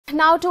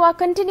Now to our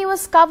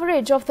continuous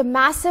coverage of the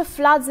massive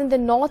floods in the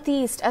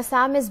northeast.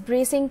 Assam is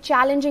bracing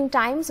challenging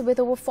times with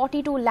over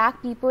 42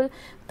 lakh people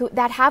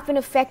that have been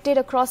affected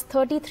across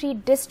 33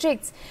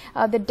 districts.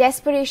 The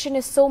desperation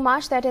is so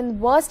much that in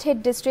worst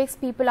hit districts,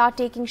 people are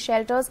taking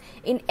shelters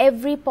in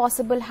every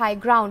possible high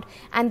ground.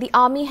 And the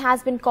army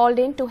has been called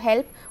in to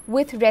help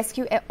with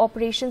rescue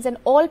operations and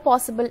all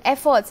possible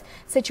efforts.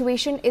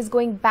 Situation is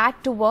going bad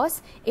to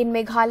worse. In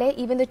Meghalaya,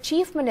 even the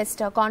Chief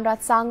Minister, Conrad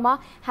Sangma,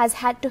 has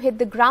had to hit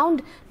the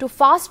ground to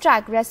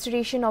fast-track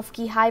restoration of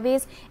key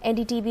highways.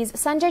 NDTV's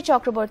Sanjay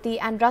Chakraborty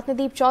and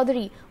Ratnadeep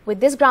Chaudhary with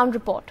this ground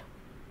report.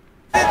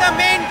 This is the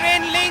main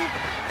train link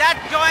that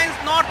joins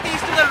northeast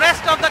to the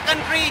rest of the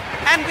country,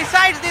 and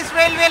besides this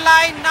railway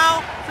line,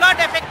 now flood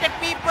affected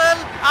people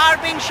are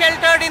being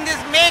sheltered in this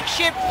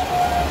makeshift.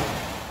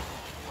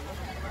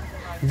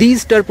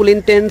 These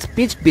turbulent tents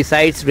pitched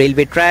beside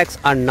railway tracks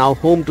are now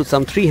home to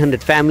some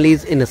 300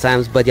 families in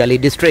Assam's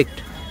Bajali district.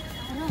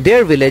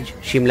 Their village,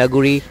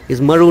 Shimlaguri,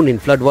 is marooned in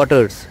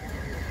floodwaters.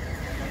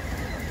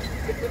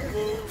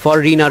 For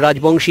Reena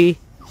Rajbongshi,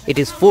 it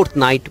is fourth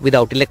night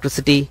without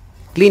electricity,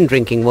 clean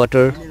drinking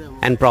water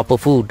and proper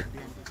food.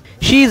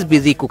 She is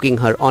busy cooking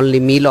her only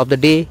meal of the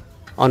day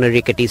on a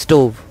rickety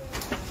stove.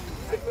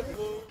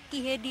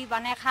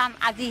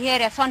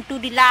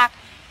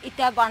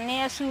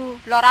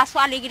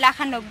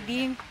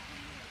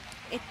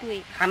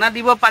 খানা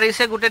দিব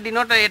পাৰিছে গুটে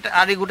দিনত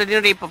আৰু গুটে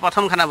দিনত এই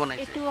প্ৰথম খানা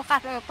বনাইছে এটো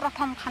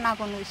প্ৰথম খানা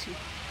বনাইছো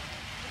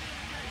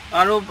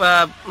আৰু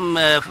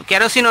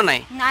কেৰোচিনো নাই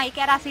নাই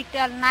কেৰাচিন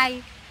তেল নাই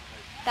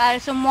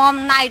তাৰছো মম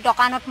নাই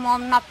দোকানত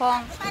মম নাপাওঁ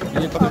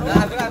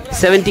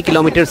 70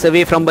 kilometers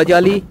away from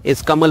Bajali is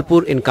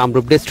Kamalpur in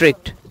Kamrup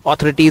district.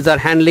 Authorities are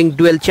handling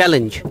dual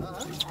challenge,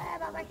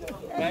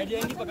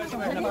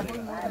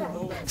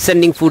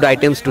 sending food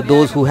items to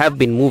those who have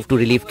been moved to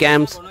relief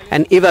camps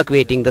and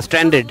evacuating the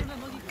stranded.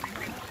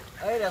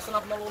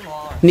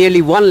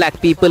 Nearly 1 lakh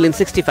people in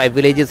 65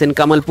 villages in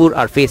Kamalpur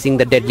are facing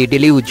the deadly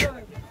deluge.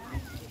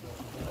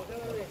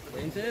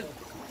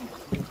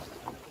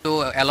 So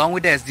along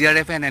with the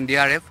SDRF and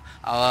NDRF,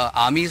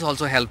 army is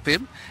also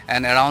helping,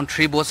 and around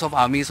 3 boats of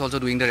army is also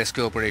doing the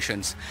rescue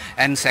operations.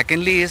 And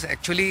secondly is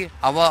actually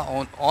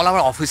all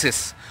our offices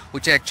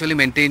which are actually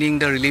maintaining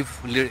the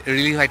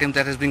relief items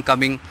that has been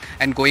coming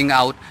and going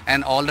out, and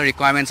all the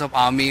requirements of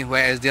army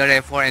where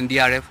SDRF or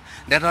NDRF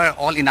that are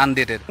all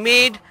inundated.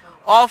 Made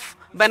of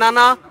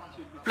banana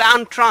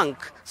plant trunk.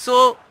 So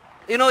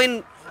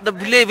in the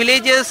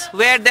villages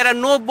where there are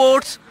no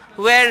boats,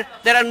 where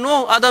there are no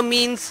other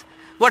means,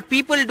 what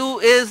people do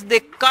is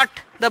they cut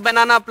the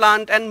banana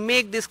plant and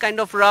make this kind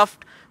of raft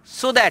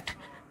so that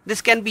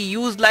this can be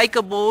used like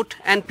a boat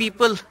and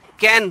people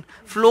can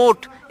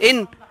float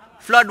in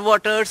flood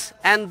waters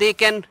and they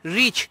can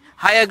reach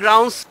higher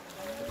grounds.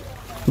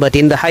 But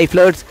in the high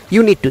floods,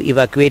 you need to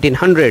evacuate in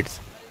hundreds.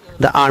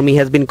 The army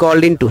has been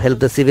called in to help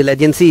the civil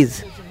agencies.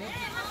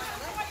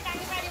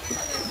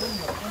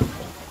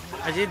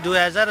 আজি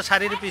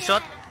 2004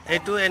 পিছত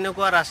এটো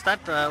এনেকুৱা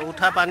ৰাস্তাত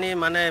উঠা পানী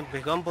মানে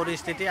বিগম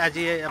পৰিস্থিতি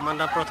আজি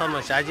মানে প্ৰথম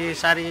হৈছে আজি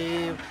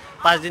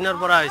 4-5 দিনৰ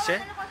পৰা হৈছে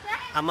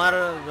আমাৰ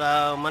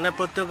মানে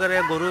প্ৰত্যেকৰে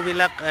গৰু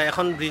বিলাক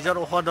এখন ব্ৰিজৰ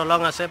ওখ দলং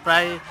আছে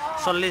প্ৰায়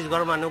 40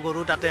 ঘৰ মানুহ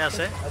গৰু তাতে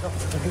আছে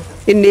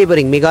In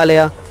neighboring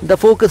Meghalaya, the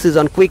focus is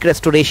on quick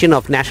restoration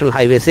of National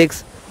Highway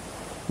 6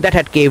 that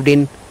had caved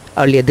in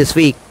earlier this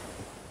week.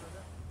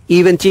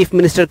 Even Chief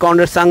Minister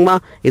Conrad Sangma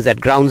is at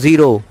ground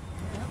zero.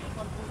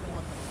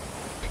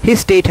 His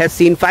state has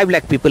seen 5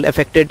 lakh people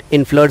affected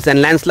in floods and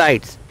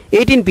landslides.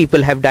 18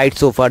 people have died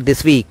so far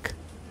this week.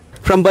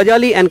 From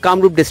Bajali and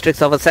Kamrup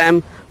districts of Assam,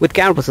 with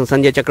camera person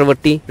Sanjay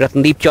Chakraborty,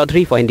 Ratnadeep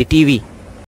Chaudhary for NDTV.